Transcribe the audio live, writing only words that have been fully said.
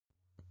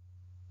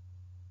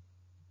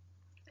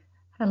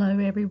Hello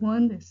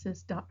everyone, this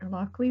is Dr.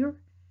 Locklear,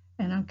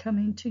 and I'm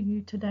coming to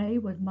you today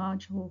with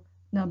module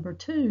number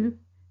 2,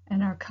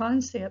 and our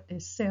concept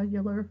is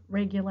cellular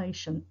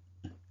regulation.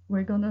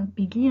 We're going to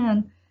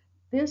begin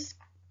this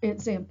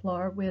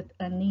exemplar with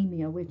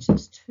anemia, which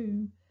is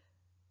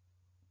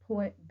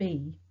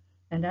 2.B,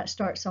 and that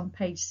starts on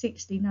page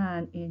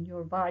 69 in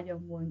your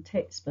volume 1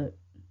 textbook.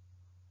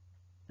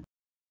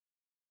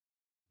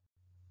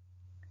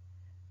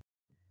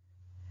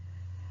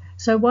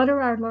 So what are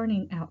our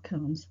learning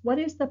outcomes? What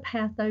is the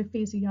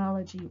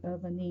pathophysiology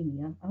of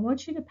anemia? I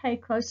want you to pay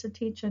close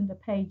attention to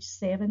page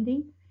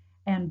 70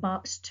 and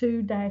box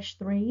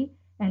 2-3,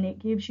 and it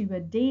gives you a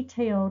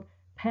detailed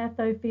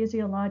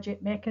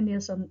pathophysiologic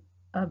mechanism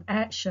of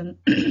action,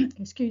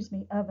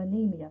 of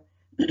anemia.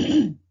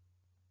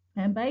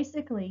 And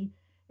basically,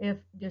 if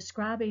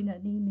describing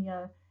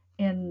anemia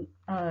in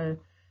an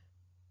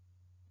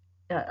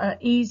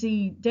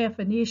easy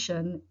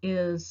definition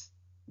is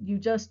you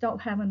just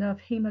don't have enough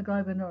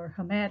hemoglobin or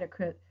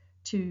hematocrit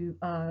to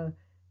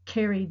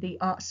carry the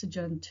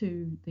oxygen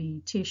to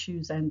the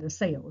tissues and the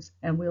cells,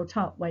 and we'll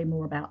talk way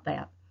more about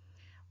that.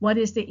 What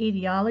is the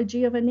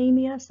etiology of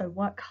anemia? So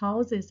what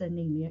causes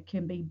anemia? It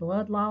can be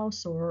blood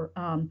loss or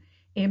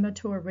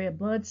immature red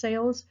blood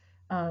cells,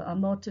 a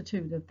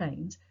multitude of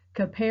things.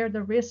 Compare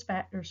the risk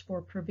factors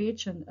for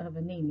prevention of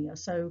anemia.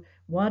 So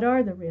what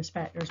are the risk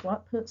factors?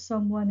 What puts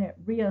someone at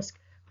risk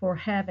for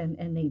having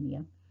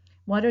anemia?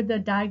 What are the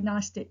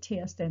diagnostic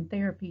tests and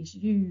therapies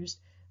used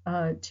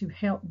to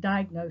help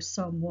diagnose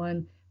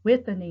someone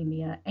with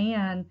anemia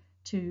and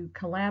to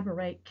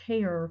collaborate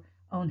care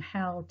on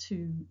how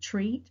to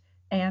treat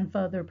and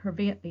further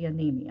prevent the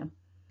anemia?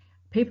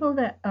 People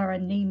that are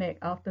anemic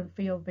often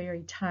feel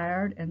very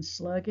tired and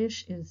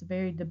sluggish. It's a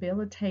very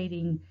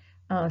debilitating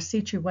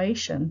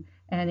situation,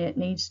 and it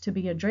needs to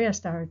be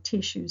addressed. Our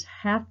tissues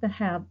have to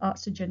have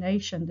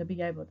oxygenation to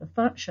be able to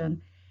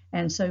function,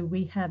 and so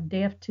we have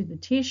death to the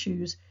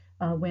tissues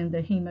when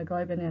the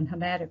hemoglobin and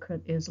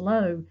hematocrit is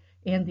low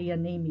in the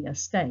anemia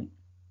state.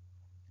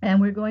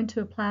 And we're going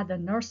to apply the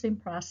nursing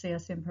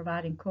process in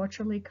providing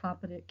culturally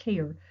competent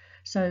care.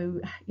 So,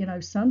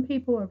 some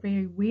people are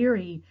very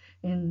weary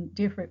in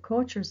different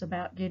cultures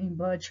about getting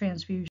blood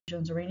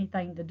transfusions or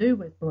anything to do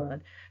with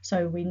blood.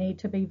 So we need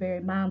to be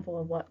very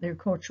mindful of what their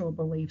cultural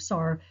beliefs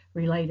are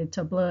related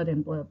to blood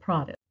and blood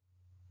products.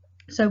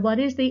 So what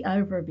is the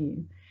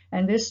overview?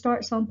 And this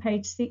starts on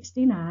page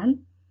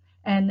 69.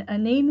 And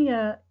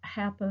anemia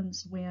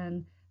happens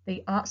when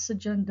the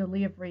oxygen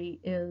delivery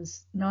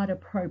is not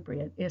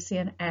appropriate, it's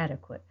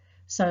inadequate.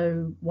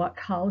 So what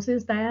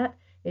causes that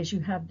is you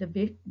have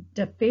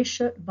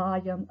deficient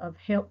volume of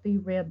healthy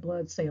red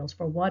blood cells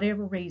for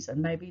whatever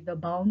reason. Maybe the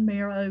bone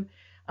marrow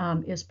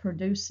is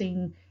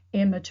producing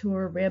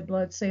immature red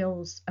blood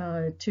cells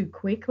too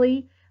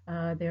quickly.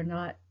 They're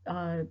not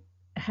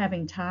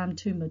having time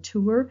to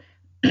mature.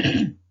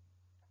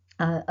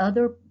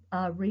 Other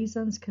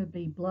reasons could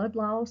be blood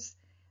loss,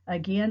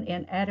 again,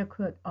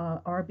 inadequate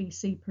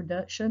RBC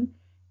production,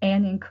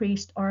 and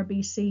increased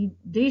RBC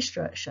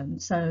destruction.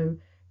 So,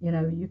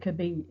 you could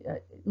be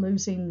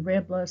losing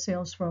red blood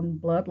cells from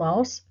blood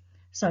loss.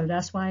 So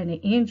that's why in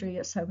an injury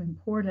it's so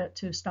important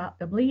to stop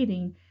the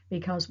bleeding,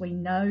 because we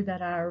know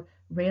that our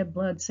red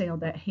blood cell,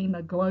 that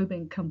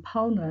hemoglobin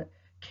component,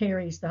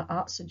 carries the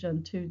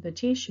oxygen to the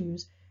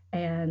tissues,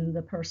 and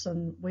the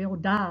person will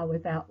die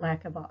without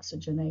lack of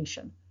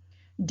oxygenation.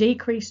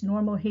 Decreased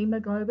normal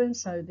hemoglobin,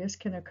 so this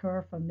can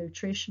occur from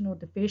nutritional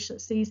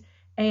deficiencies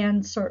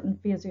and certain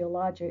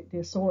physiologic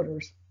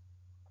disorders.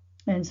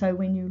 And so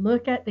when you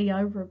look at the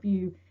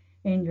overview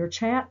in your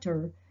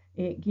chapter,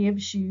 it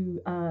gives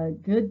you a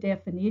good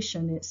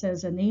definition. It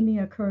says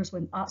anemia occurs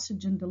when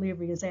oxygen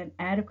delivery is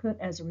inadequate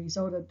as a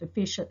result of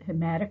deficient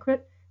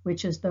hematocrit,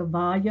 which is the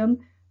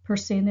volume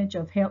percentage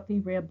of healthy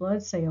red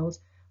blood cells,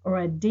 or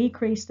a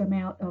decreased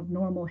amount of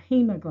normal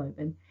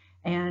hemoglobin.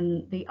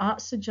 And the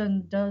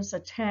oxygen does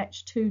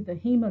attach to the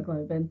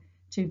hemoglobin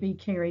to be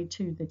carried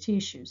to the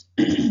tissues.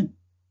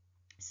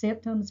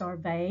 Symptoms are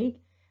vague,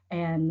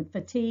 and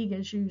fatigue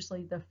is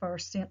usually the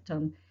first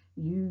symptom.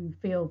 You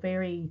feel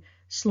very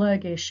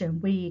sluggish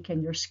and weak,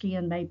 and your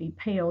skin may be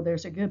pale.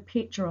 There's a good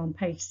picture on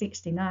page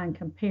 69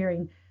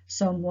 comparing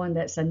someone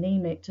that's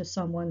anemic to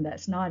someone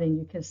that's not, and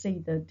you can see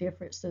the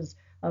differences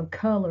of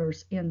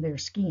colors in their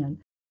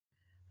skin.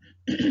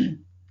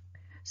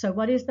 So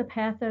what is the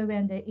patho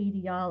and the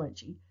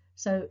etiology?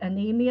 So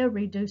anemia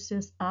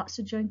reduces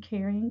oxygen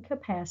carrying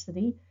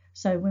capacity.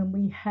 So when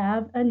we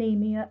have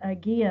anemia,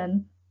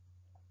 again,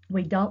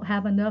 we don't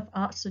have enough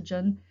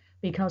oxygen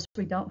because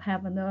we don't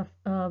have enough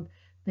of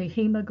the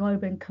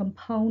hemoglobin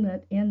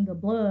component in the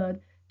blood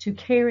to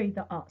carry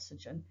the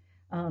oxygen.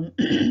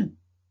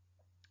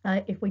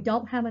 If we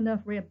don't have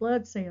enough red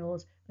blood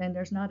cells, then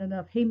there's not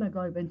enough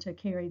hemoglobin to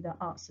carry the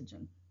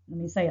oxygen. Let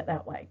me say it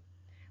that way.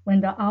 When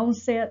the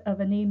onset of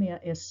anemia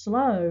is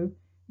slow,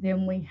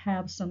 then we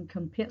have some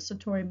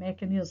compensatory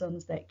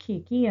mechanisms that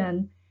kick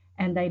in,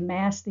 and they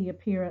mask the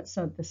appearance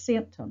of the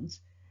symptoms.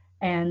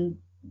 And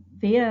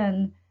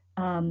then,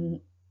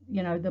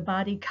 the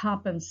body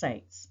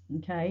compensates,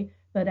 okay?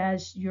 But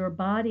as your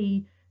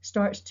body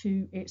starts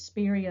to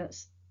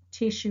experience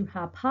tissue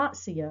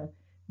hypoxia,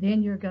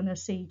 then you're going to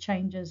see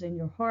changes in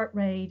your heart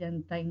rate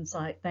and things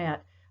like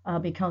that,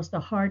 because the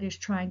heart is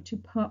trying to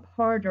pump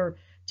harder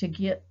to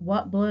get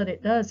what blood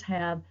it does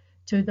have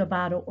to the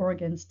vital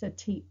organs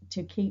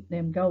to keep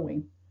them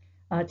going.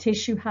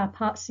 Tissue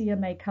hypoxia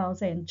may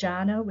cause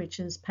angina, which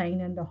is pain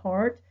in the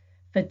heart,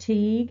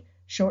 fatigue,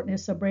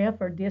 shortness of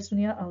breath or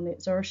dyspnea on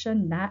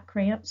exertion, night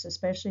cramps,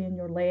 especially in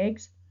your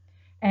legs.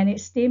 And it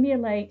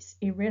stimulates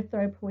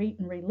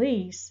erythropoietin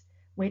release,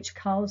 which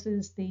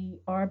causes the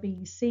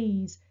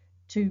RBCs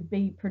to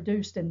be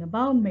produced in the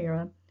bone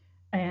marrow,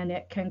 and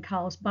it can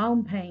cause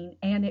bone pain,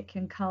 and it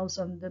can cause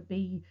them to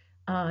be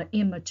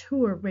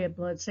immature red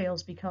blood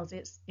cells because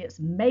it's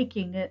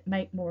making it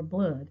make more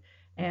blood,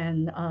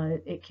 and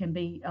it can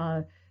be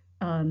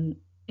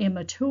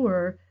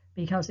immature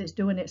because it's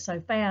doing it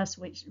so fast,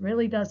 which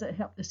really doesn't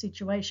help the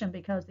situation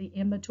because the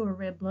immature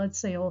red blood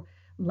cell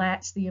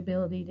lacks the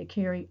ability to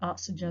carry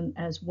oxygen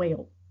as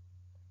well.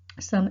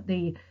 Some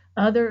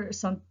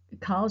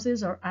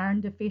causes are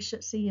iron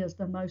deficiency is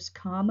the most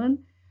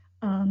common.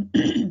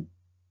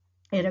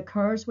 It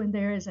occurs when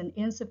there is an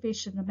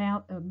insufficient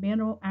amount of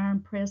mineral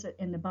iron present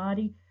in the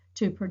body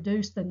to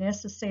produce the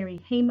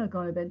necessary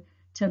hemoglobin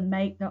to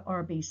make the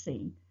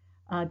RBC.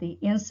 The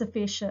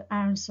insufficient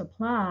iron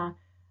supply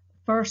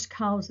first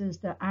causes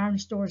the iron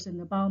stores in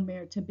the bone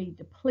marrow to be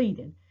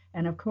depleted.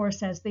 And of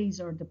course, as these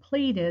are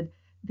depleted,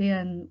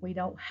 then we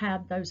don't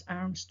have those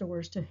iron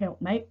stores to help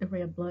make the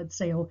red blood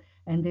cell,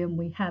 and then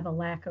we have a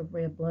lack of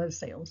red blood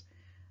cells.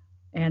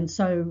 And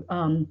so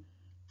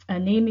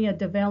anemia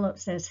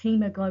develops as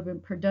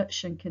hemoglobin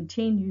production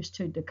continues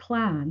to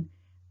decline.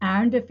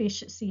 Iron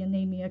deficiency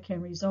anemia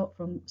can result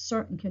from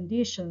certain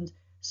conditions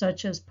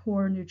such as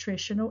poor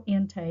nutritional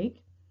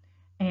intake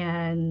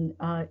and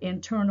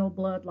internal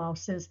blood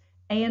losses,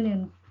 and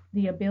in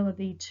the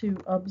ability to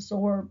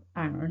absorb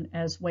iron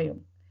as well.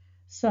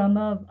 Some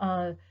of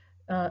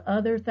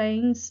other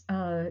things,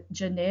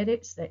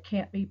 genetics that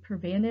can't be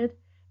prevented,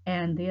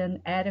 and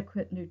then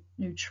adequate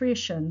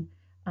nutrition.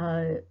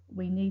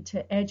 We need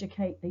to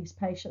educate these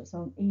patients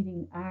on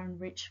eating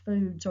iron-rich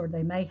foods, or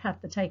they may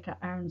have to take an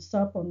iron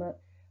supplement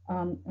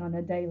on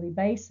a daily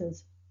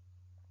basis.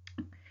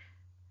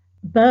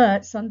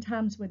 But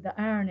sometimes with the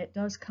iron, it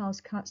does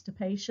cause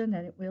constipation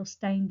and it will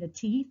stain the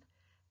teeth.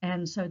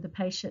 And so the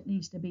patient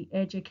needs to be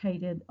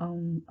educated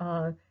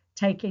on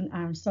taking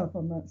iron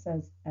supplements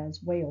as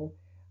well.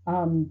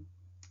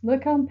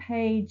 Look on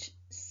page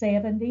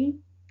 70.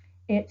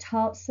 It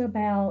talks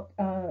about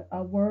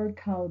a word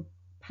called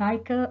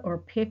pica or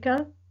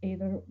pica,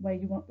 either way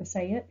you want to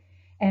say it.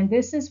 And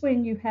this is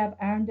when you have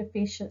iron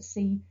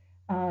deficiency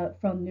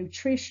from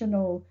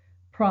nutritional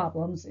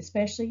problems,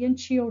 especially in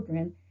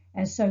children.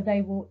 And so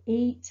they will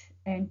eat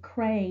and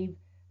crave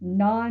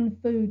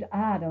non-food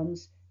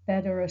items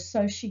that are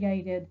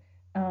associated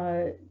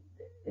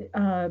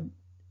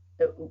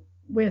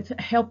with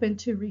helping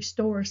to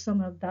restore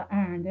some of the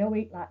iron. They'll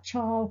eat like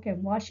chalk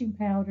and washing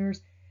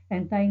powders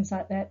and things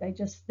like that.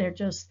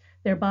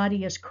 Their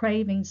body is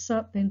craving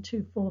something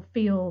to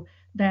fulfill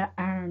that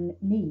iron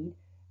need.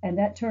 And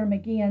that term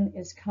again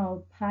is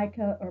called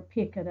pica or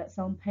pica. That's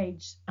on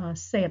page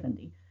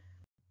 70.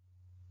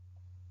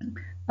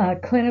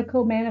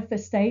 Clinical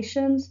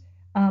manifestations.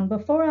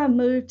 Before I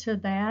move to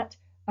that,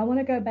 I want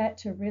to go back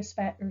to risk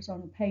factors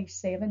on page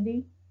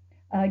 70.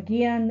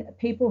 Again,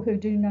 people who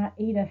do not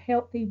eat a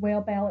healthy,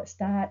 well-balanced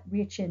diet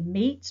rich in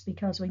meats,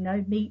 because we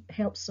know meat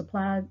helps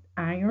supply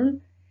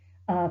iron,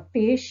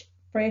 fish,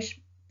 fresh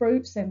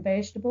fruits and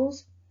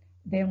vegetables,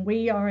 then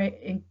we are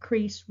at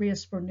increased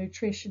risk for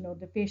nutritional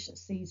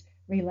deficiencies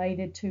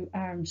related to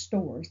iron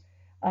stores.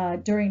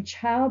 During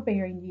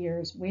childbearing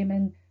years,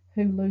 women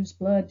who lose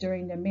blood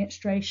during their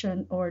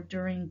menstruation or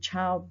during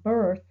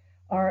childbirth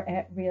are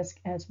at risk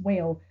as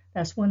well.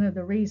 That's one of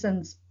the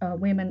reasons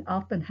women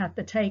often have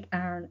to take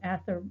iron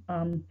after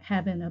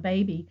having a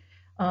baby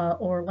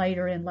or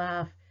later in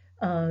life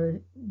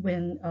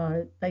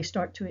when they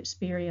start to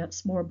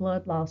experience more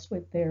blood loss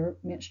with their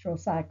menstrual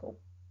cycle.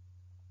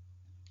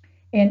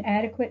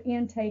 Inadequate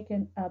intake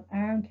of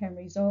iron can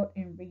result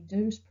in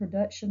reduced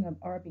production of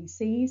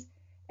RBCs,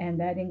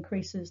 and that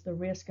increases the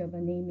risk of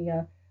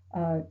anemia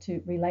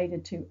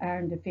related to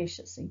iron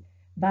deficiency.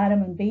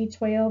 Vitamin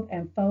B12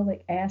 and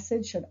folic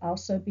acid should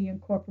also be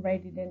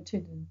incorporated into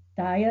the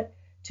diet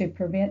to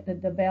prevent the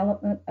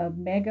development of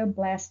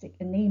megablastic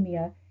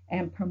anemia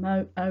and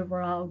promote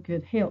overall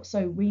good health.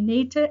 So we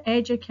need to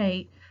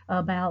educate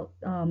about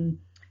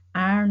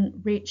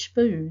iron-rich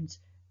foods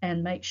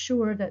and make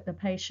sure that the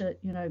patient,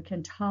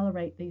 can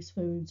tolerate these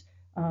foods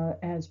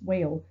as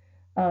well.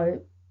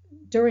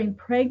 During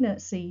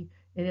pregnancy,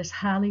 it is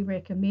highly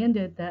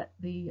recommended that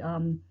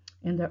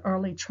in the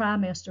early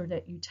trimester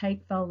that you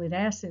take folic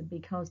acid,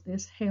 because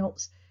this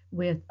helps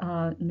with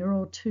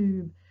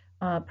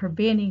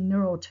preventing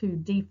neural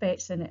tube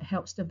defects, and it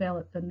helps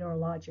develop the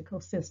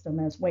neurological system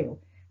as well.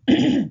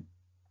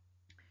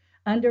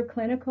 Under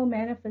clinical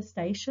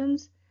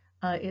manifestations,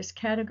 it's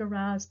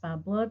categorized by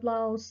blood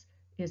loss,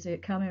 Is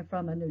it coming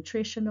from a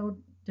nutritional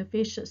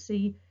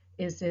deficiency?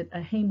 Is it a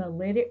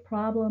hemolytic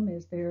problem?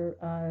 Is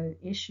there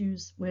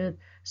issues with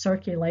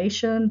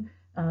circulation,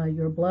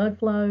 your blood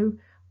flow,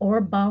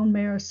 or bone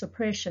marrow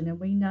suppression? And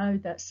we know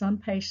that some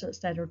patients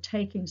that are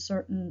taking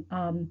certain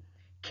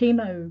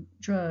chemo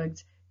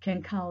drugs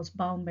can cause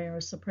bone marrow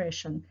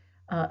suppression.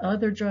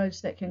 Other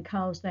drugs that can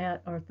cause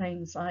that are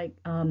things like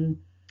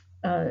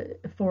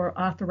for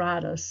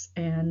arthritis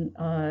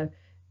and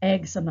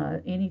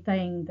eczema,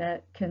 anything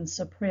that can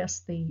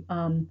suppress the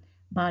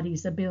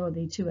body's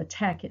ability to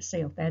attack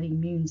itself, that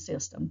immune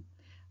system.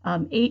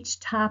 Each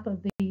type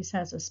of these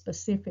has a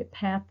specific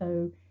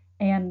patho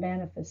and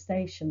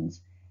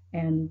manifestations,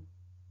 and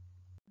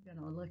we're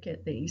going to look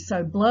at these.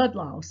 So blood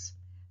loss.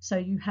 So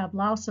you have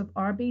loss of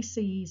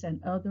RBCs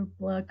and other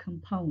blood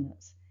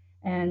components.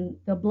 And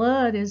the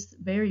blood is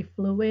very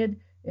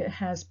fluid. It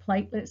has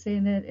platelets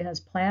in it, it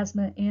has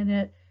plasma in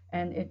it,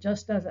 and it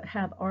just doesn't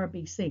have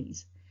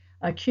RBCs.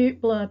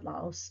 Acute blood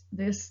loss,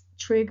 this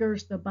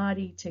triggers the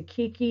body to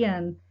kick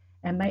in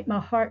and make my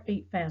heart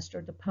beat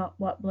faster to pump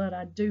what blood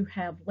I do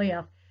have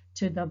left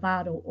to the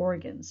vital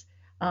organs.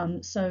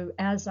 So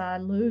as I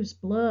lose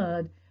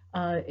blood,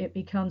 it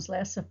becomes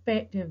less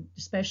effective,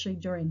 especially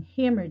during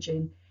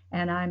hemorrhaging,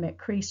 and I'm at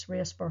increased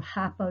risk for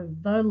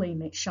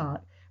hypovolemic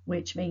shock,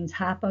 which means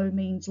hypo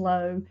means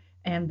low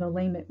and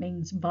volemic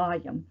means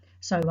volume.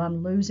 So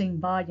I'm losing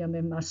volume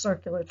in my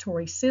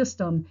circulatory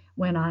system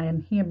when I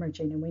am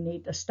hemorrhaging, and we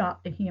need to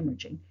stop the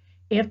hemorrhaging.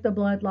 If the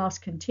blood loss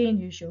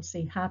continues, you'll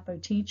see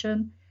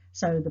hypotension.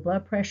 So the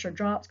blood pressure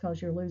drops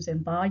because you're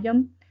losing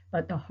volume,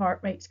 but the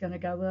heart rate's going to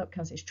go up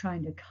because it's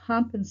trying to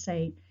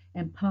compensate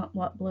and pump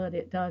what blood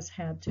it does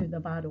have to the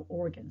vital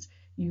organs.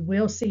 You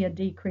will see a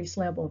decreased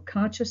level of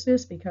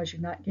consciousness because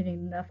you're not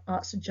getting enough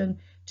oxygen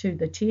to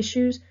the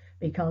tissues,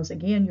 because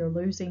again, you're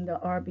losing the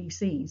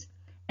RBCs.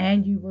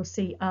 And you will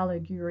see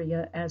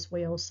oliguria as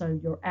well, so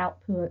your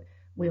output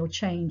will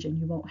change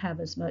and you won't have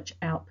as much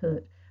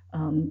output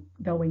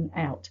going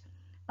out.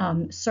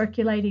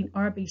 Circulating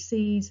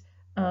RBCs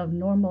of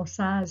normal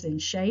size and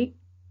shape,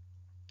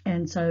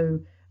 and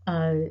so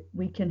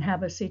we can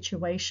have a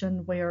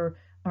situation where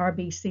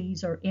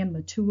RBCs are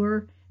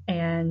immature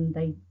and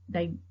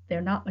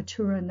they're not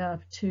mature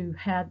enough to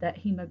have that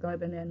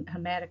hemoglobin and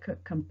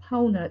hematocrit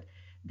component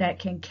that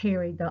can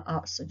carry the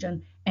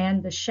oxygen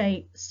and the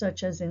shape,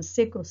 such as in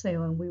sickle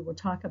cell, and we will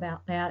talk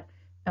about that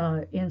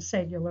in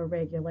cellular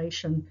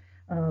regulation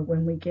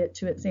when we get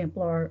to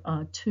Exemplar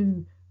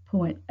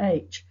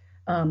 2.H.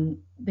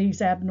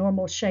 These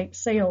abnormal shaped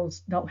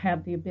cells don't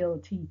have the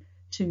ability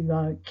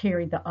to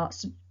carry the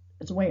oxygen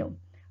as well.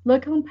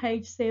 Look on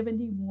page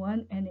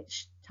 71, and it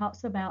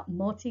talks about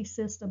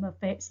multi-system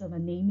effects of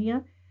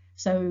anemia.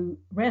 So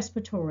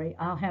respiratory,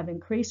 I'll have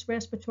increased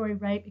respiratory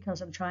rate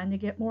because I'm trying to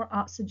get more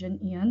oxygen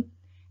in,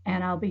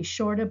 and I'll be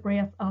short of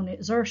breath on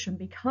exertion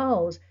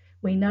because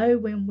we know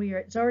when we are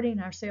exerting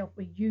ourselves,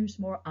 we use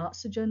more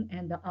oxygen,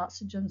 and the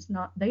oxygen's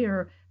not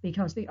there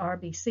because the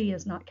RBC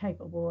is not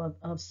capable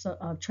of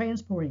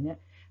transporting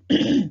it.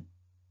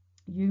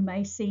 You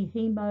may see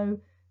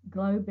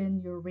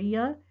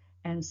hemoglobinuria,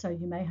 and so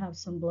you may have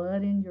some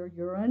blood in your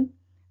urine.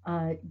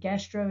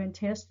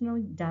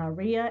 Gastrointestinal,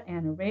 diarrhea,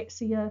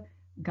 anorexia,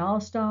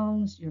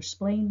 gallstones, your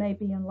spleen may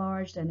be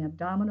enlarged, and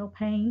abdominal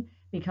pain,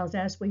 because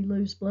as we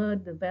lose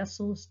blood, the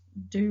vessels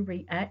do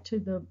react to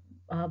the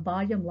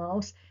volume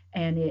loss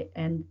and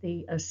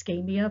the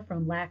ischemia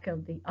from lack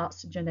of the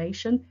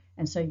oxygenation,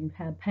 and so you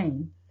have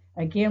pain.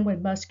 Again,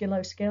 with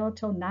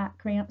musculoskeletal, night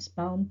cramps,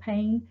 bone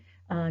pain.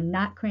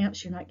 Night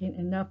cramps, you're not getting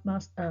enough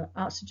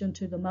oxygen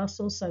to the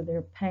muscles, so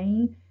they're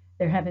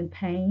having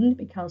pain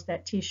because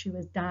that tissue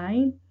is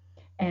dying.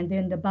 And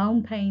then the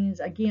bone pain is,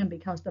 again,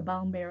 because the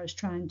bone marrow is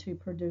trying to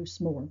produce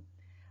more.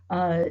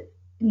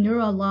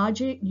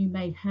 Neurologic, you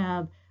may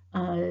have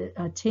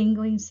a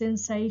tingling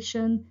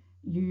sensation.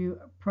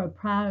 Your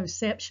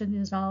proprioception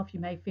is off. You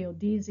may feel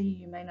dizzy.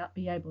 You may not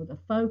be able to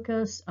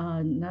focus.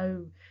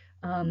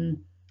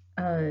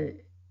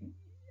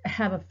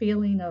 Have a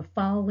feeling of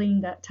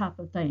falling, that type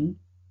of thing.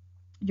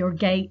 Your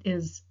gait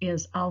is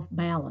off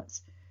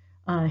balance.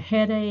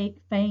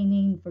 Headache,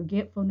 fainting,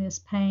 forgetfulness,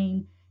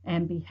 pain,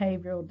 and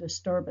behavioral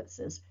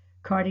disturbances.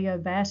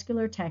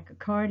 Cardiovascular,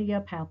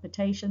 tachycardia,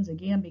 palpitations,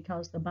 again,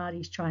 because the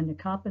body's trying to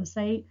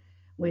compensate.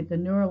 With the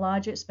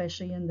neurologic,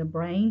 especially in the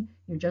brain,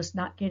 you're just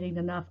not getting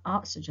enough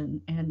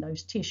oxygen, and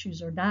those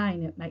tissues are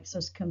dying. It makes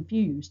us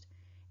confused.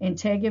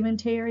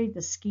 Integumentary,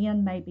 the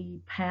skin may be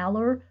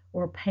pallor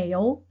or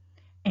pale,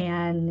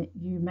 and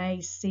you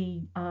may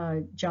see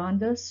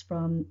jaundice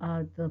from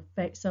the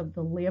effects of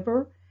the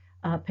liver.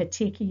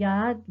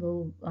 Petechiae,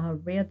 little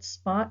red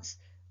spots,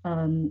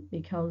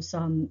 because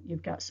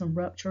you've got some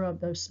rupture of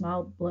those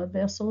small blood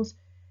vessels.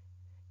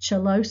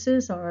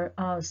 Chillosis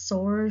are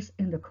sores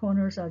in the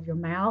corners of your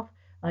mouth.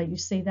 You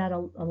see that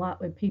a lot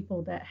with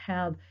people that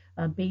have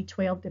a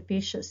B12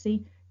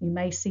 deficiency. You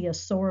may see a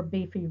sore,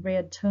 beefy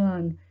red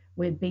tongue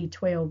with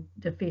B12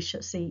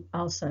 deficiency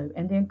also.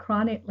 And then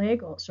chronic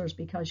leg ulcers,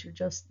 because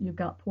you've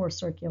got poor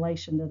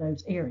circulation to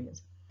those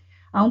areas.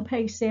 On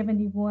page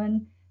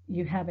 71,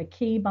 You have a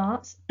key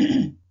box.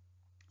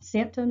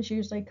 Symptoms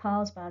usually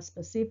caused by a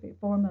specific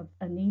form of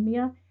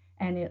anemia,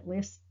 and it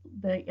lists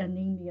the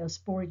anemias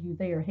for you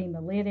there: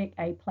 hemolytic,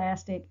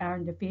 aplastic,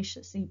 iron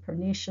deficiency,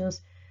 pernicious,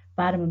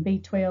 vitamin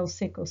B12,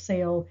 sickle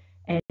cell,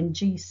 and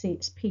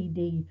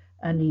G6PD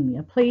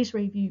anemia. Please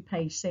review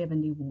page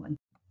 71.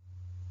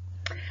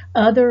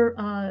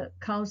 Other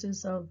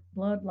causes of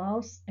blood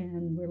loss,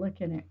 and we're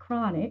looking at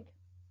chronic,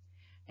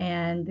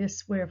 and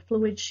this where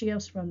fluid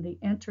shifts from the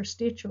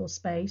interstitial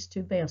space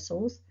to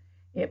vessels.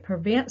 It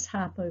prevents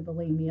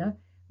hypovolemia.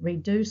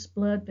 Reduced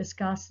blood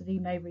viscosity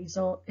may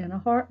result in a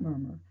heart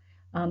murmur.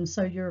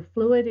 So your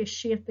fluid is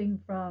shifting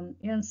from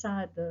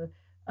inside the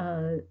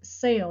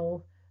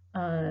cell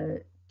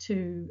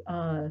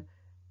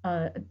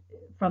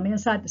from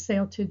inside the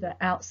cell to the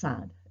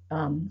outside.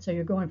 So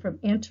you're going from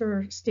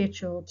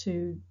interstitial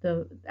to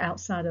the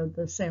outside of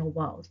the cell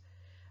walls.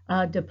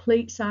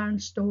 Depletes iron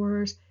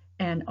stores,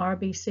 and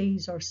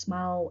RBCs are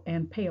small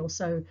and pale.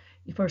 So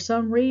for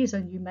some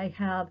reason you may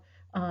have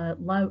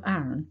low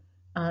iron.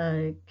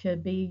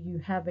 Could be you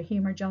have a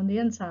hemorrhage on the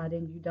inside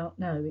and you don't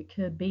know. It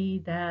could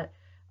be that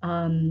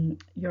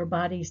your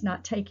body's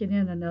not taking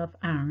in enough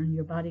iron.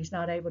 Your body's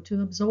not able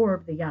to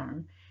absorb the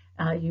iron.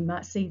 You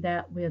might see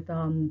that with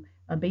a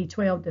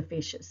B12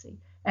 deficiency.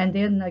 And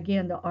then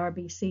again, the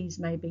RBCs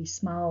may be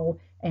small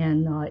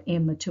and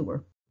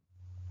immature.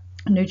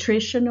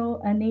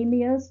 Nutritional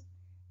anemias,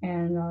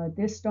 and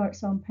this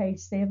starts on page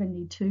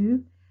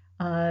 72.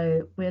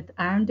 With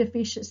iron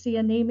deficiency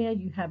anemia,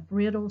 you have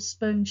brittle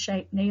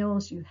spoon-shaped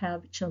nails. You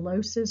have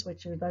chalosis,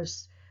 which are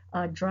those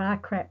dry,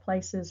 cracked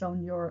places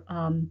on your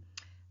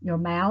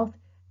mouth,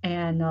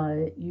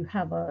 and you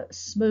have a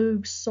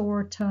smooth,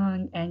 sore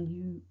tongue, and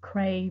you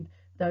crave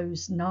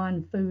those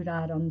non-food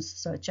items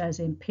such as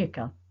in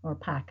pica or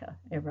pica,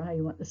 however how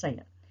you want to say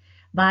it.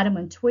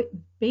 Vitamin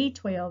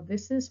B12,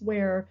 this is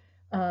where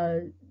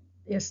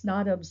it's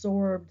not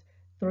absorbed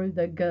through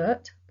the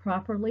gut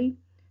properly.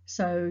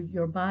 So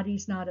your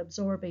body's not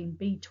absorbing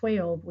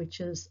B12,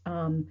 which is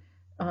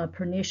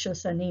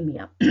pernicious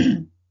anemia.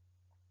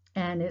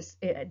 And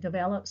it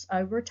develops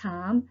over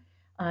time.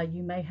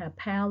 You may have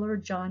pallor,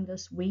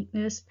 jaundice,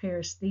 weakness,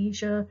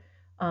 paresthesia.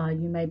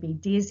 You may be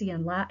dizzy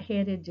and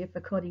lightheaded,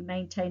 difficulty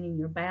maintaining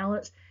your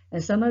balance.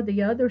 And some of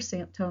the other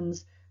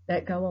symptoms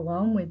that go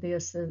along with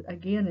this,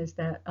 again, is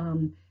that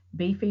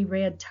beefy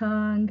red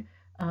tongue,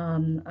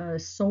 a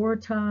sore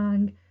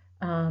tongue.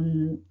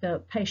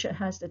 The patient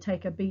has to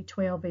take a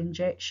B12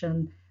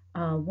 injection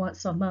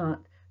once a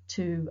month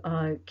to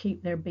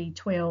keep their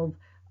B12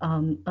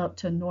 up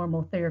to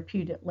normal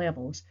therapeutic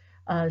levels.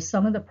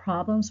 Some of the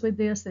problems with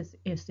this is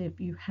if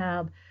you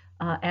have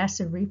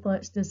acid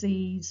reflux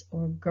disease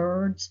or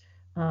GERDs,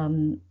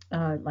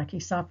 like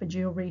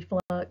esophageal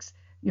reflux,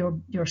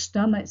 your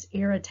stomach's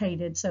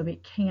irritated so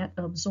it can't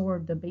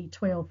absorb the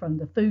B12 from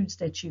the foods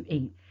that you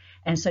eat.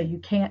 And so you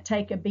can't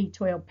take a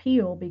B12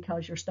 pill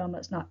because your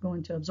stomach's not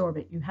going to absorb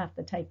it. You have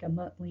to take a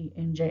monthly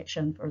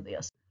injection for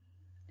this.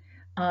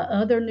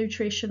 Other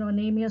nutritional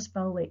anemias,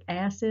 folic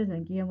acid,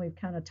 and again, we've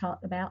kind of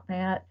talked about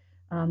that.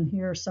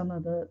 Here are some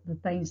of the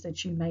things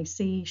that you may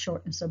see: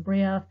 shortness of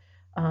breath,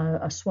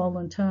 a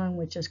swollen tongue,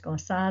 which is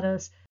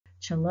glossitis,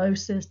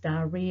 chalosis,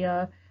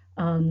 diarrhea,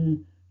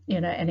 and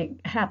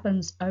it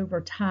happens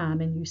over time,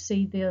 and you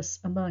see this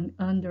among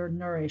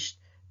undernourished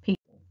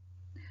people.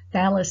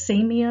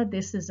 Thalassemia,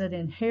 this is an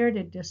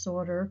inherited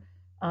disorder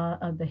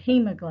of the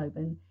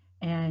hemoglobin,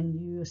 and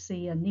you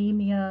see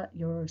anemia,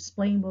 your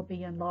spleen will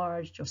be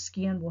enlarged, your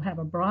skin will have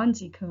a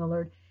bronzy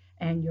color,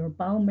 and your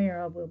bone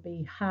marrow will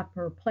be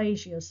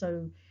hyperplasia.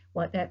 So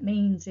what that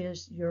means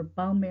is your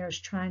bone marrow is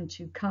trying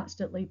to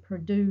constantly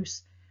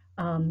produce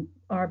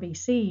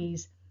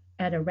RBCs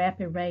at a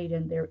rapid rate,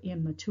 and they're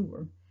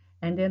immature.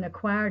 And then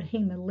acquired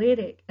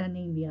hemolytic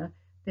anemia,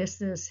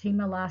 this is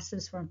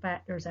hemolysis from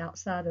factors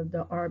outside of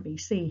the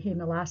RBC.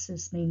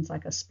 Hemolysis means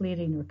like a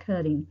splitting or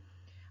cutting.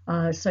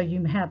 So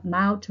you have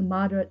mild to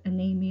moderate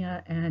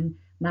anemia and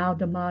mild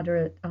to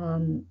moderate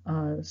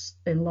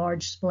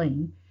enlarged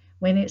spleen.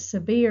 When it's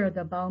severe,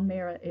 the bone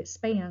marrow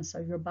expands, so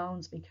your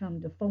bones become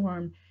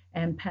deformed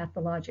and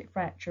pathologic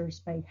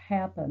fractures may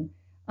happen.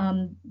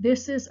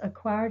 This is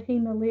acquired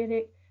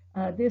hemolytic.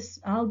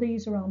 All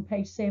these are on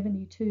page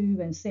 72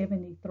 and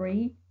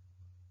 73.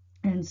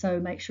 And so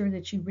make sure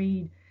that you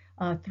read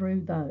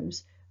through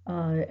those,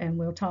 and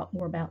we'll talk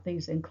more about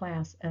these in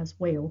class as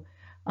well.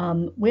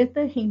 With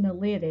the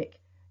hemolytic,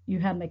 you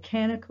have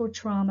mechanical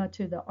trauma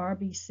to the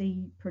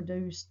RBC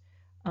produced,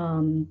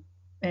 and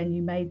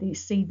you may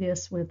see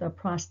this with a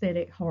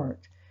prosthetic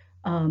heart.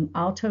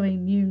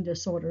 Autoimmune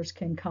disorders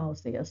can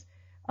cause this.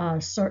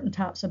 Certain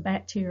types of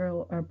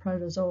bacterial or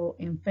protozoal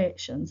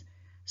infections,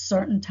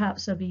 certain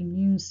types of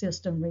immune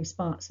system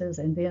responses,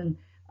 and then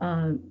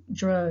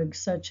drugs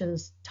such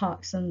as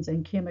toxins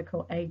and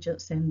chemical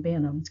agents and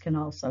venoms can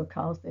also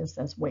cause this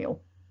as well.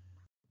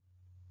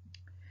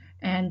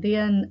 And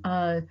then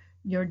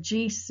your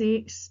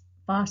G6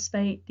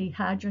 phosphate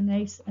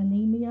dehydrogenase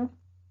anemia,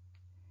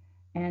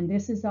 and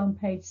this is on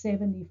page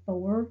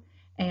 74.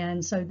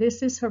 And so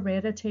this is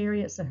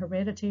hereditary. It's a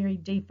hereditary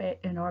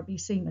defect in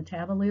RBC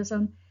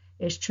metabolism.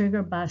 It's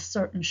triggered by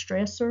certain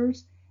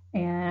stressors,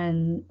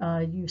 and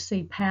you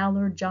see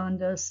pallor,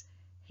 jaundice,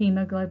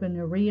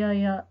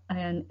 hemoglobinuria,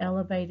 and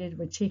elevated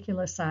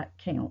reticulocyte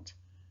count.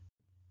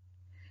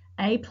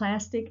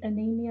 Aplastic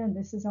anemia, and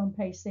this is on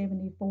page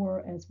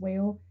 74 as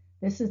well.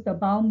 This is the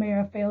bone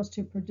marrow fails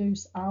to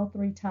produce all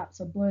three types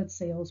of blood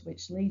cells,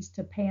 which leads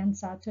to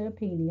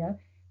pancytopenia,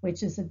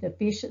 which is a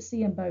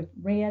deficiency in both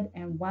red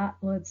and white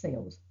blood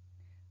cells.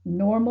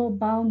 Normal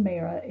bone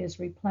marrow is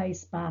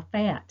replaced by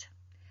fat.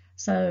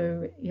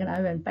 So,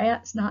 and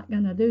fat's not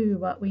going to do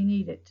what we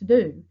need it to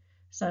do.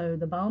 So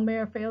the bone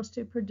marrow fails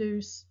to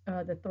produce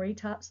the three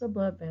types of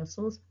blood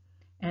vessels.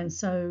 And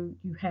so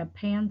you have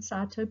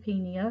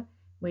pancytopenia,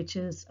 which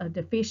is a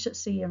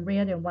deficiency in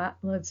red and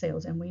white blood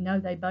cells. And we know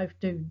they both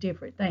do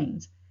different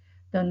things.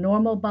 The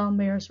normal bone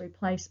marrow is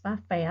replaced by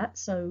fat.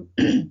 So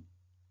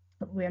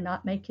we're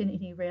not making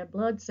any red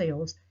blood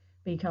cells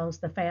because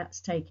the fat's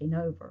taking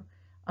over.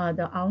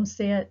 The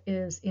onset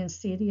is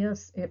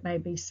insidious. It may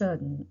be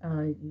sudden.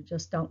 You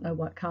just don't know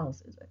what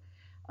causes it.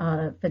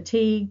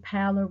 Fatigue,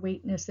 pallor,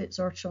 weakness,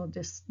 exertional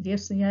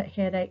dyspnea,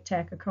 headache,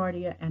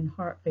 tachycardia, and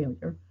heart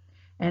failure.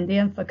 And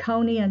then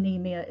Fanconi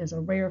anemia is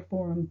a rare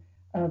form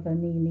of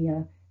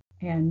anemia,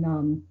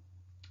 and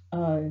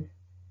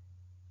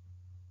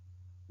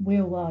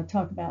we'll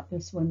talk about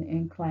this one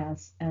in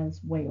class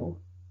as well.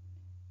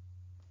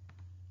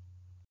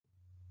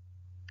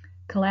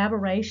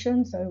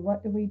 Collaboration. So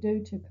what do we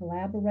do to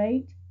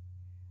collaborate?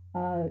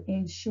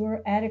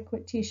 Ensure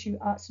adequate tissue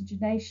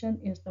oxygenation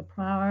is the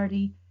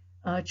priority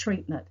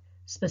treatment.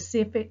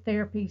 Specific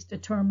therapies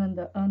determine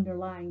the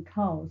underlying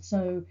cause.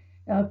 So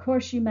of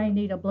course you may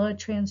need a blood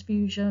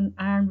transfusion,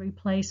 iron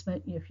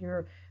replacement. If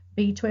you're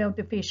B12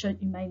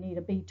 deficient, you may need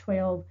a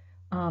B12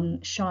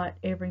 shot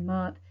every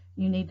month.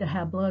 You need to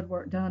have blood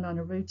work done on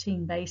a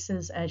routine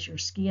basis as your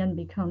skin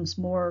becomes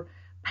more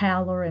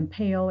pallor and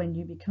pale and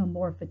you become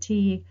more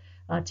fatigued.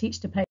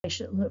 Teach the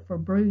patient look for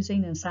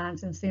bruising and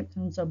signs and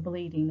symptoms of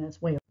bleeding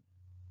as well.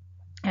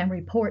 And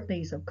report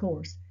these, of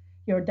course.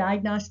 Your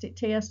diagnostic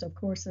test, of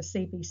course, the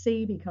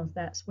CBC, because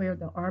that's where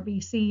the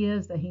RBC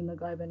is, the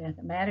hemoglobin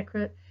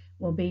hematocrit,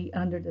 will be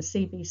under the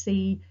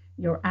CBC.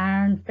 Your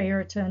iron,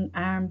 ferritin,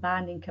 iron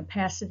binding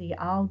capacity,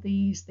 all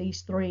these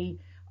three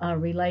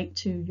relate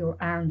to your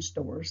iron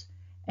stores.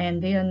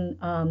 And then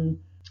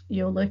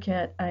you'll look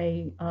at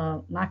a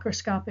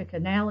microscopic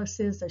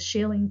analysis, a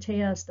Schilling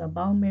test, a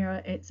bone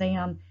marrow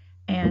exam,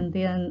 and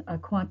then a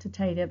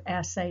quantitative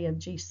assay of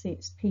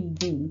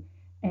G6PD.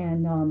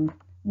 And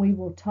we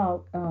will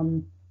talk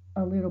a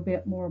little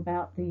bit more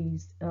about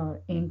these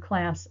in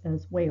class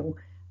as well.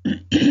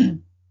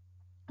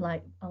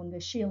 Like on the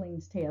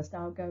Schilling's test,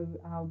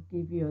 I'll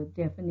give you a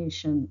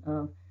definition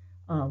of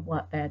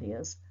what that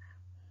is.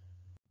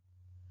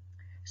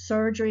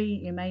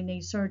 Surgery, you may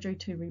need surgery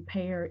to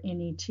repair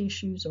any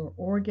tissues or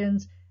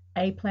organs.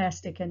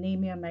 Aplastic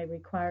anemia may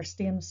require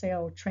stem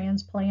cell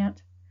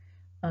transplant.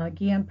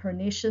 Again,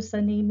 pernicious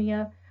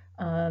anemia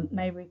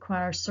may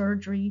require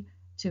surgery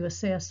to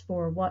assess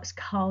for what's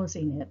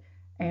causing it.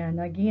 And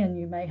again,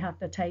 you may have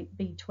to take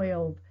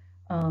B12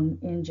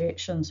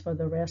 injections for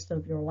the rest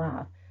of your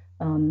life.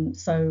 And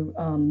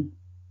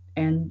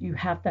you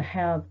have to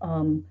have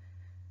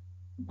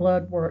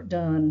blood work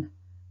done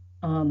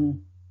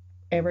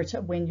every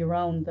time when you're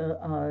on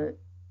the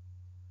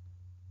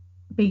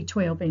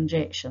B12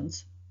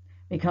 injections,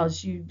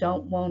 because you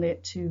don't want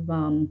it to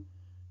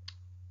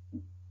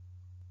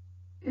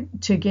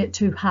get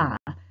too high.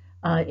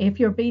 If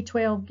your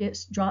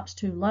B12 drops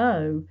too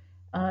low,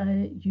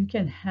 you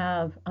can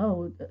have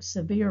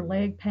severe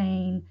leg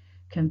pain,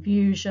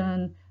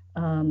 confusion,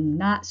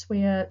 night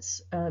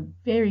sweats,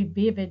 very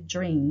vivid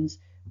dreams.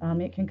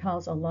 It can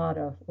cause a lot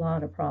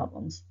of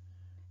problems.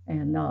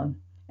 And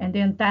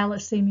then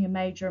thalassemia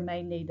major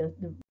may need to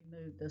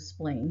remove the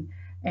spleen.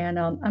 And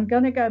I'm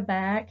going to go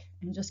back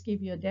and just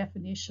give you a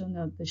definition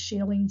of the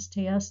Schilling's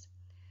test.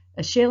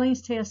 A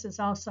Schilling's test is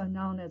also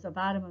known as a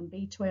vitamin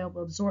B12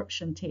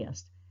 absorption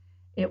test.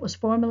 It was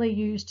formerly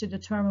used to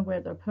determine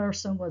whether a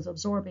person was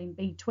absorbing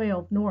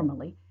B12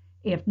 normally.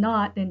 If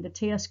not, then the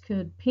test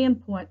could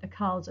pinpoint the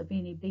cause of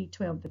any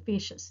B12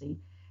 deficiency.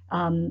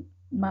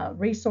 My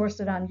resource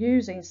that I'm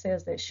using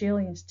says that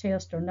Schilling's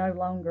tests are no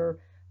longer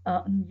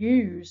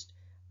used.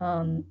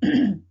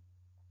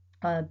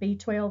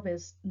 B12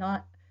 is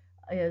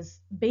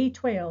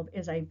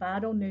a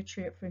vital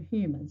nutrient for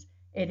humans.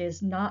 It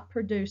is not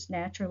produced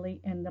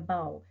naturally in the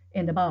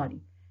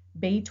body.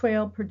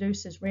 B12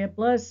 produces red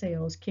blood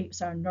cells, keeps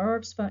our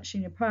nerves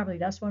functioning properly.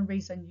 That's one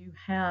reason you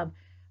have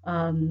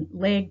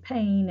leg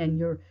pain,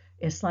 and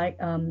it's like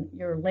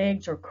your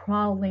legs are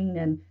crawling,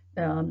 and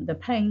the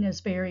pain is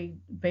very,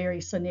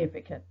 very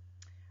significant.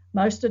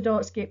 Most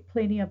adults get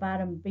plenty of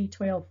vitamin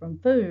B12 from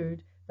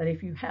food, but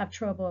if you have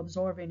trouble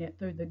absorbing it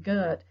through the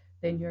gut,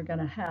 then you're going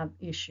to have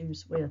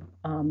issues with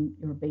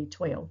your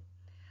B12.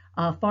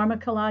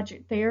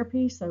 Pharmacologic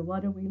therapy, so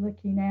what are we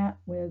looking at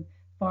with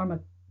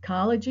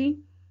pharmacology?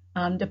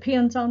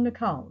 Depends on the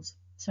cause.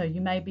 So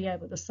you may be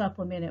able to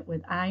supplement it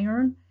with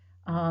iron.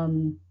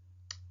 Um,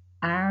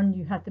 Iron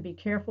you have to be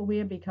careful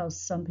with because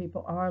some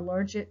people are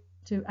allergic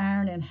to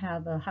iron and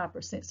have a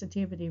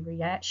hypersensitivity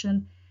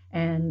reaction,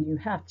 and you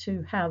have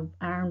to have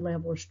iron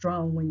levels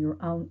drawn when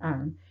you're on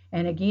iron.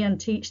 And again,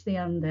 teach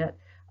them that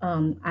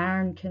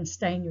iron can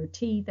stain your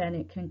teeth and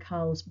it can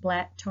cause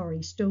black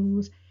tarry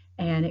stools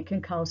and it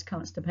can cause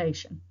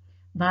constipation.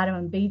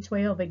 Vitamin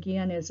B12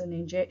 again is an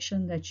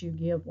injection that you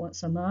give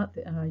once a month,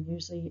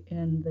 usually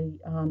in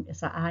the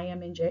it's an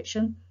IM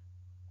injection.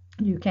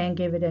 You can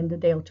give it in the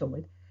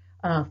deltoid.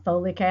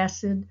 Folic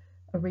acid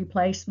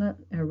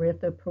replacement,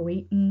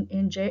 erythropoietin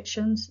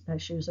injections,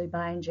 that's usually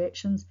by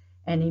injections,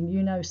 and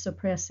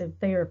immunosuppressive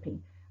therapy.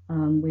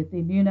 With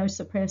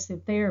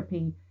immunosuppressive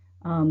therapy,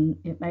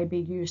 it may be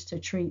used to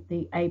treat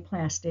the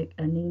aplastic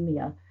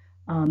anemia.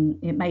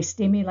 It may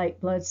stimulate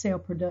blood cell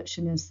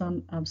production in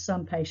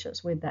some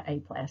patients with the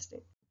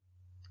aplastic.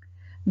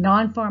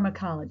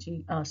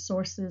 Non-pharmacology,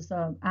 sources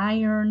of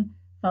iron,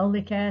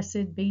 folic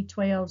acid,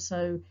 B12,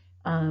 so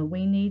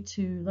we need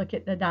to look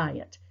at the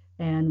diet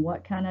and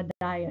what kind of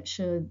diet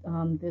should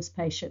this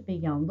patient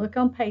be on. Look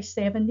on page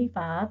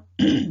 75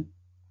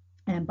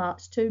 and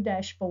box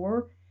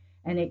 2-4,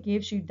 and it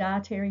gives you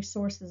dietary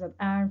sources of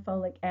iron,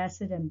 folic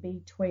acid, and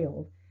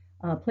B12.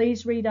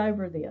 Please read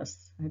over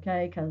this,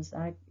 okay, because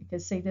I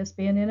could see this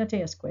being in a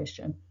test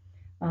question.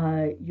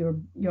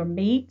 Your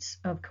meats,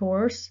 of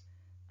course,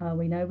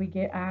 we know we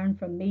get iron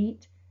from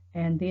meat,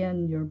 and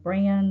then your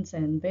brands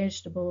and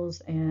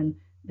vegetables, and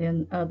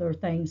then other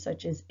things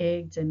such as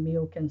eggs and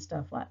milk and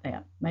stuff like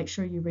that. Make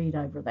sure you read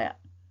over that.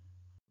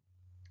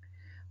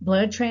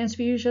 Blood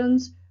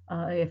transfusions,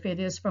 if it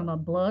is from a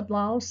blood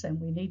loss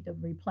and we need to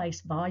replace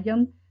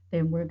volume,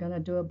 then we're going to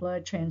do a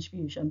blood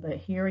transfusion. But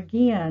here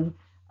again,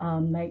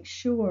 make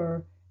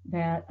sure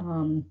that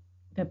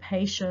the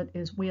patient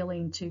is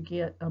willing to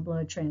get a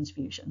blood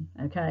transfusion,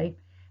 okay?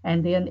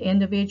 And then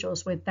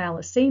individuals with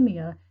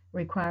thalassemia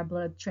require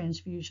blood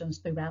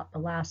transfusions throughout the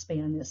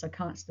lifespan. It's a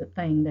constant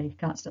thing. They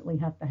constantly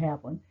have to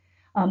have one.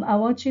 I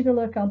want you to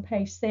look on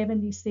page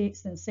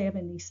 76 and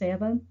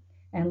 77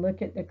 and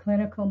look at the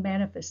clinical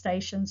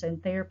manifestations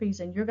and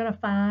therapies, and you're going to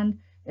find,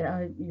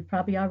 you've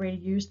probably already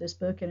used this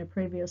book in a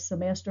previous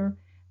semester,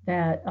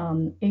 that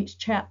each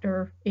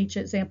chapter, each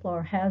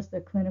exemplar has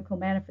the clinical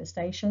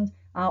manifestations.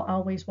 I'll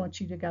always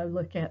want you to go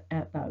look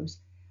at those.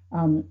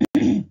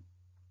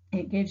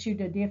 It gives you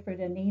the different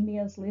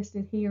anemias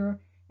listed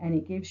here, and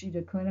it gives you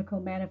the clinical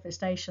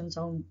manifestations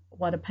on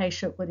what a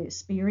patient would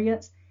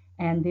experience,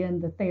 and then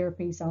the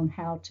therapies on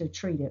how to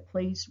treat it.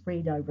 Please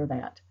read over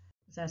that.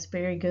 That's a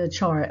very good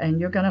chart, and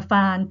you're going to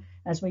find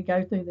as we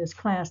go through this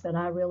class that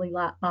I really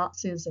like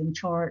boxes and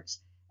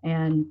charts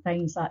and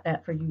things like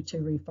that for you to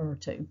refer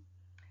to.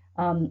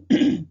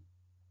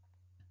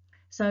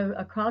 So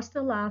across the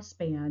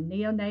lifespan,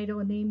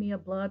 neonatal anemia,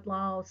 blood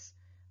loss,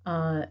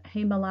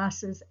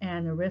 hemolysis,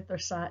 and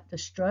erythrocyte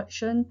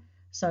destruction.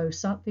 So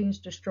something's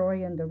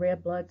destroying the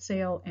red blood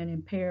cell and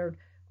impaired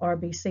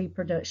RBC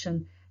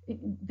production.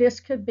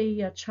 This could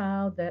be a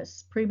child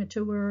that's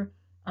premature,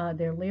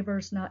 their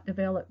liver's not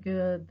developed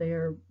good,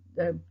 their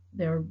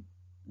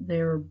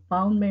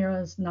bone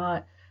marrow's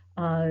not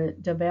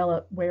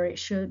developed where it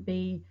should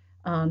be.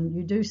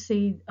 You do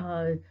see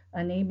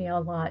anemia a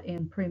lot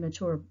in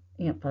premature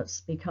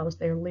infants because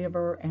their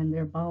liver and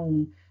their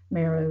bone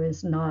marrow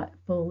is not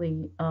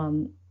fully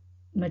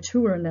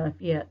mature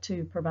enough yet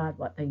to provide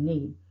what they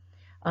need.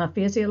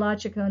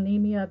 Physiological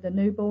anemia of the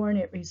newborn,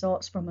 it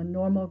results from a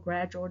normal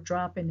gradual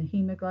drop in the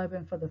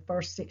hemoglobin for the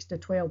first 6 to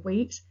 12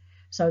 weeks.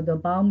 So the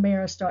bone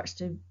marrow starts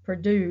to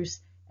produce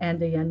and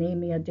the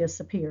anemia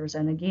disappears.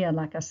 And again,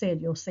 like I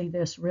said, you'll see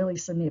this really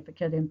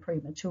significant in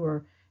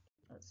premature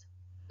infants.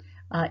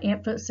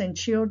 Infants and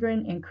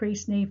children,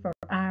 increased need for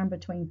iron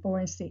between 4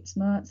 and 6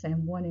 months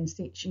and 1 and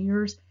 6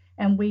 years.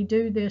 And we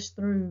do this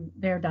through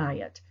their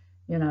diet.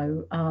 You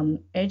know,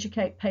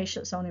 educate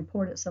patients on the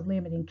importance of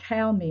limiting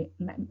cow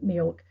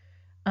milk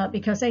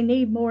because they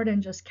need more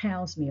than just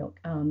cow's milk.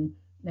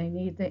 They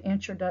need the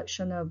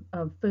introduction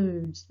of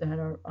foods that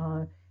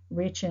are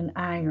rich in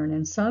iron,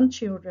 and some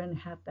children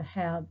have to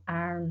have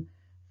iron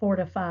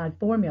fortified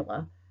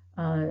formula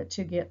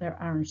to get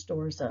their iron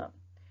stores up.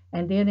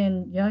 And then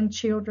in young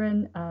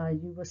children,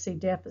 you will see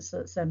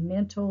deficits of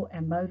mental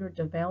and motor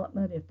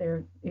development if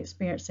they're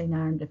experiencing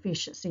iron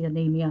deficiency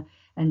anemia.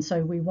 And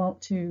so we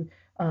want to,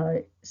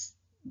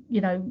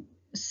 you know,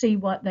 see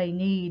what they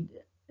need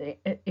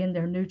in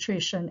their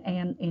nutrition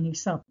and any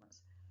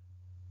supplements.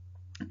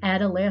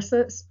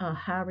 Adolescents, a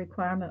high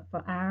requirement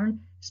for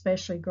iron,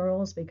 especially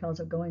girls because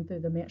of going through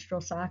the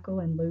menstrual cycle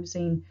and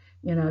losing,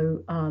 you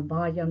know,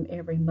 volume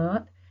every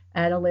month.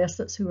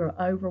 Adolescents who are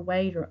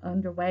overweight or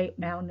underweight,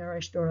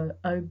 malnourished, or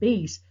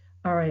obese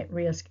are at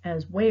risk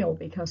as well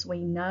because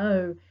we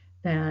know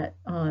that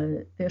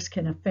this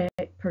can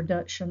affect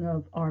production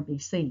of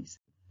RBCs.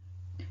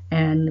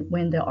 And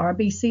when the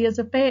RBC is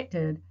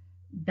affected,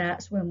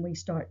 that's when we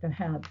start to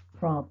have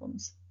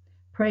problems.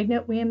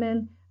 Pregnant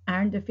women,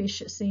 iron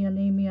deficiency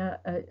anemia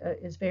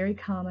is very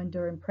common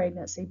during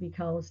pregnancy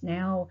because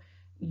now,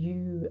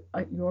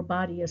 your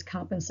body is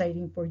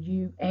compensating for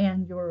you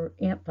and your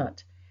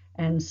infant.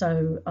 And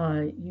so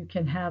you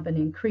can have an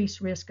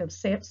increased risk of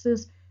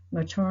sepsis,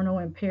 maternal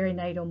and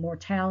perinatal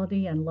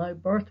mortality, and low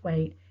birth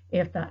weight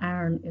if the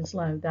iron is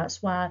low.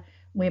 That's why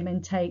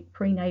women take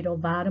prenatal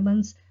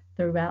vitamins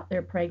throughout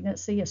their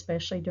pregnancy,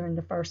 especially during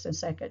the first and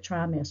second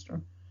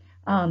trimester.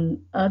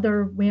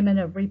 Other women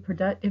of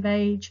reproductive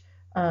age,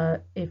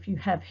 if you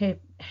have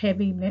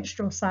heavy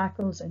menstrual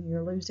cycles and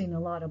you're losing a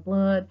lot of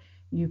blood,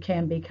 you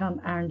can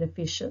become iron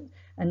deficient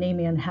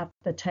anemia and have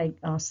to take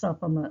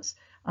supplements.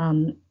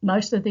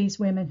 Most of these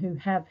women who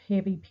have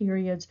heavy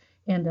periods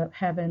end up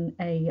having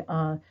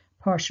a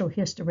partial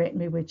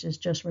hysterectomy, which is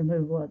just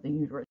removal of the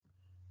uterus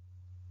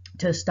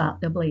to stop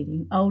the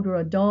bleeding. Older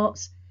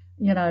adults,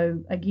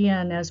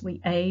 again, as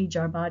we age,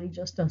 our body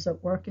just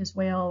doesn't work as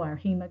well. Our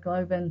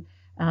hemoglobin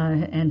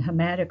and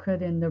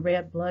hematocrit in the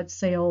red blood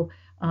cell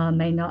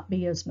may not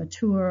be as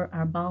mature.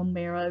 Our bone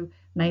marrow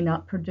may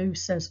not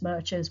produce as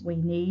much as we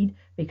need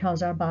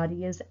because our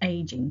body is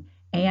aging,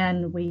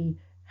 and we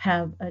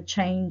have a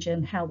change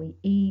in how we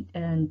eat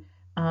and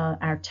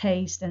our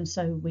taste, and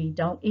so we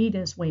don't eat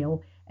as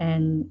well,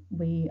 and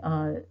we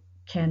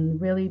can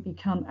really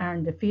become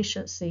iron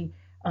deficiency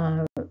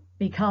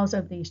because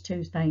of these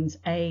two things,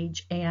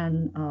 age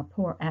and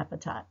poor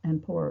appetite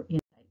and poor intake.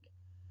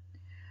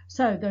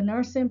 So the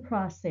nursing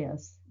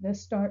process,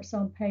 this starts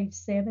on page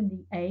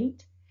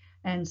 78.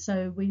 And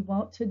so we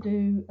want to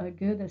do a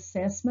good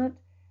assessment.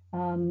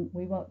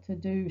 We want to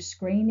do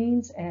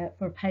screenings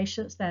for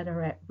patients that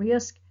are at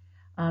risk,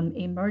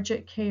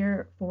 emergent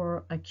care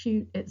for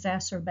acute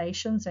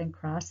exacerbations and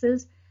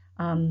crises.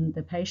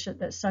 The patient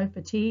that's so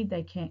fatigued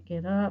they can't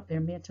get up, they're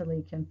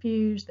mentally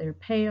confused, they're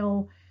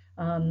pale,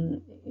 they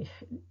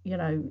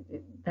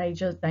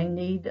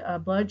need a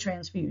blood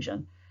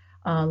transfusion.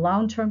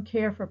 Long-term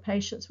care for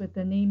patients with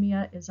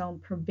anemia is on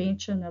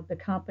prevention of the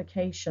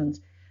complications.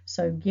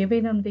 So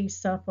giving them these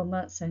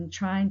supplements and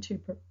trying to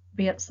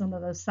prevent some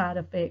of those side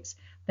effects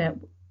that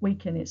we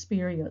can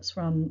experience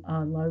from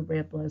low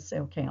red blood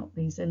cell count,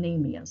 these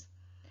anemias.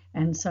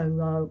 And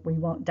so we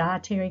want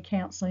dietary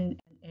counseling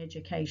and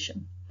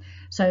education.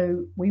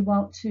 So we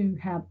want to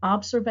have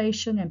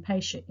observation and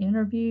patient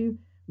interview,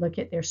 look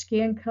at their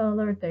skin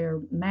color, their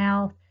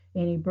mouth,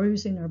 any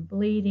bruising or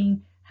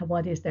bleeding,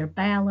 what is their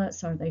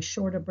balance, are they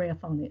short of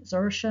breath on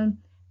exertion?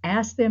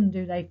 Ask them,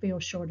 do they feel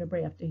short of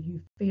breath? Do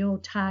you feel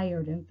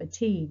tired and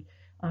fatigued?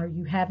 Are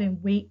you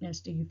having weakness?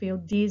 Do you feel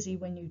dizzy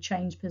when you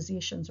change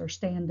positions or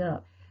stand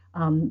up?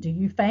 Do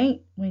you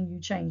faint when you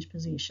change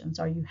positions?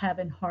 Are you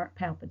having heart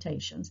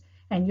palpitations?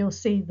 And you'll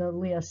see the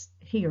list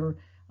here,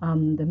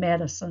 the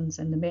medicines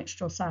and the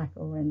menstrual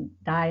cycle and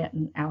diet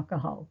and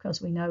alcohol,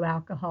 because we know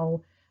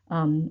alcohol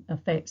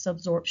affects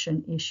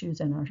absorption issues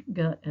in our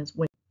gut as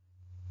well.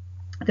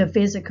 The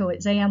physical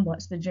exam,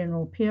 what's the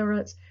general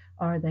appearance?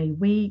 Are they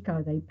weak?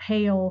 Are they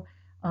pale?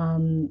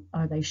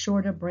 Are they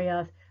short of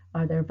breath?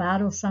 Are their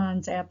vital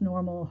signs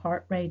abnormal?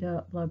 Heart rate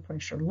up, blood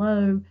pressure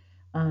low,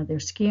 their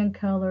skin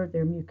color,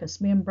 their mucous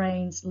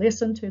membranes.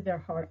 Listen to their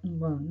heart and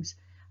lungs.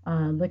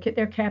 Look at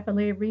their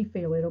capillary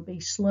refill. It'll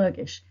be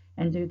sluggish.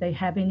 And do they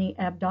have any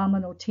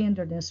abdominal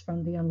tenderness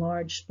from the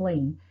enlarged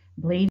spleen?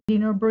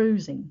 Bleeding or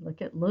bruising?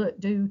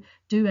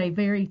 Do a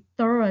very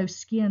thorough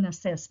skin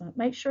assessment.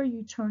 Make sure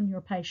you turn your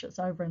patients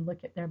over and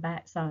look at their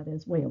backside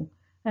as well.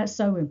 That's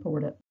so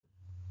important.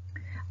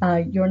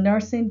 Your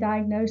nursing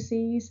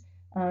diagnoses,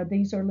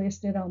 these are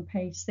listed on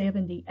page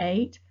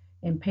 78.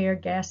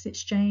 Impaired gas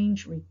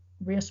exchange,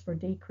 risk for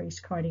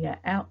decreased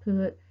cardiac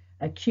output,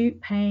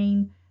 acute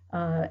pain,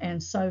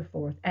 and so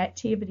forth.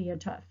 Activity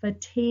and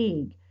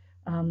fatigue,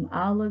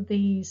 all of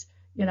these,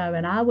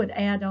 and I would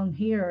add on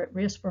here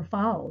risk for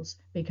falls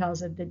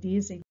because of the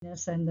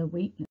dizziness and the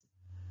weakness.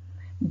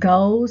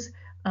 Goals,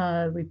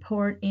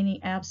 report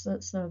any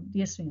absence of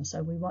dyspnea.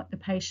 So we want the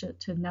patient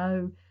to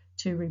know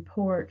to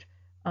report,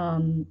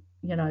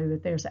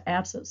 if there's an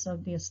absence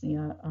of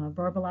dyspnea,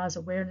 verbalize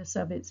awareness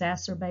of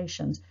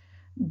exacerbations.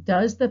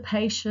 Does the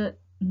patient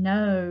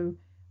know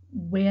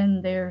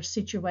when their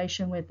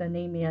situation with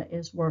anemia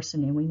is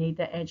worsening? We need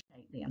to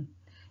educate them.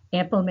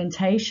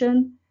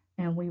 Implementation,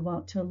 and we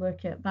want to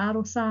look at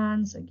vital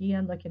signs,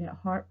 again, looking at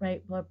heart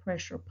rate, blood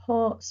pressure,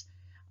 pulse.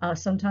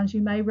 Sometimes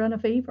you may run a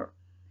fever.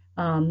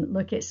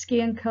 Look at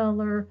skin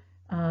color,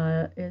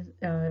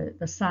 the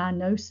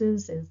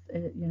cyanosis,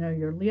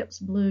 your lips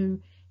blue,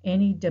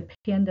 any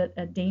dependent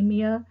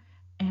edema,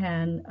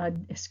 and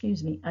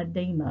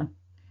edema.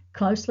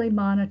 Closely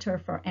monitor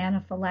for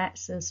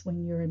anaphylaxis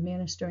when you're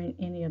administering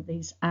any of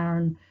these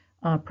iron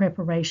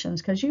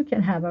preparations, because you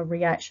can have a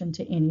reaction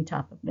to any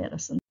type of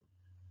medicine.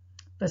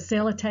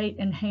 Facilitate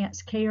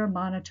enhanced care,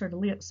 monitor the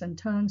lips and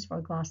tongues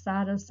for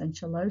glossitis and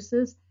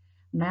cheilosis.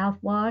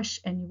 Mouthwash,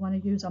 and you want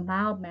to use a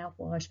mild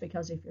mouthwash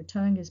because if your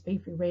tongue is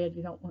beefy red,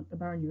 you don't want to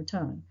burn your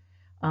tongue.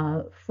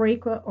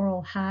 Frequent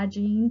oral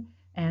hygiene,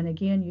 and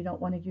again, you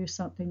don't want to use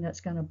something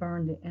that's going to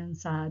burn the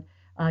inside.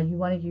 You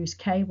want to use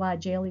KY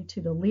jelly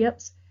to the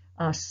lips,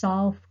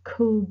 soft,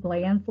 cool,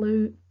 bland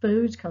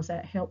foods because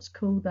that helps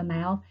cool the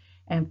mouth,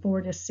 and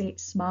 4 to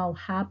 6 small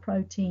high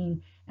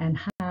protein and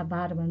high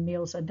vitamin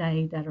meals a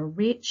day that are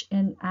rich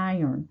in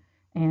iron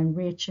and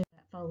rich in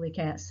folic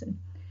acid.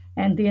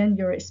 And then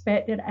your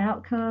expected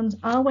outcomes,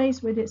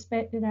 always with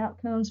expected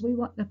outcomes, we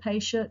want the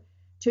patient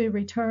to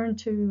return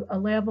to a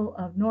level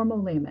of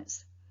normal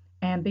limits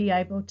and be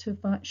able to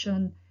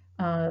function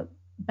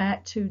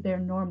back to their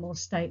normal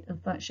state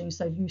of functioning.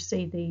 So you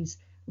see these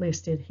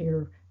listed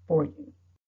here for you.